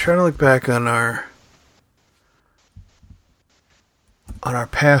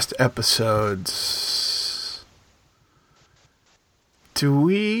past episodes. Do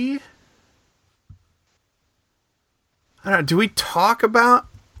we talk about?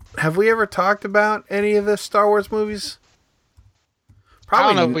 Have we ever talked about any of the Star Wars movies? Probably. I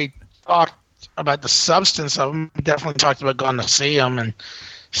don't know if we talked about the substance of them. We definitely talked about going to see them and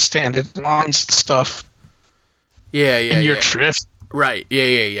standing lines and stuff. Yeah. And your trip. Right.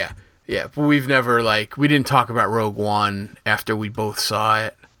 Yeah. Yeah, but we've never, we didn't talk about Rogue One after we both saw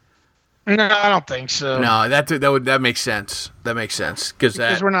it. No, I don't think so. No, that makes sense. That makes sense. Because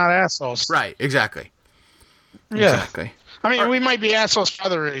we're not assholes. Right, exactly. Yeah. Exactly. I mean, we might be assholes for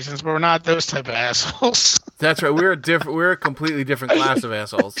other reasons, but we're not those type of assholes. That's right. We're a completely different class of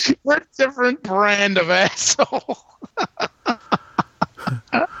assholes. We're a different brand of asshole.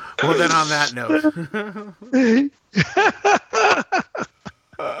 Well, then on that note.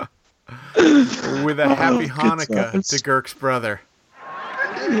 With a happy Hanukkah to Girk's brother.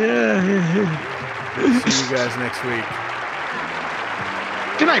 Yeah. See you guys next week.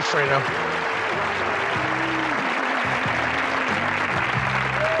 Good night, Fredo.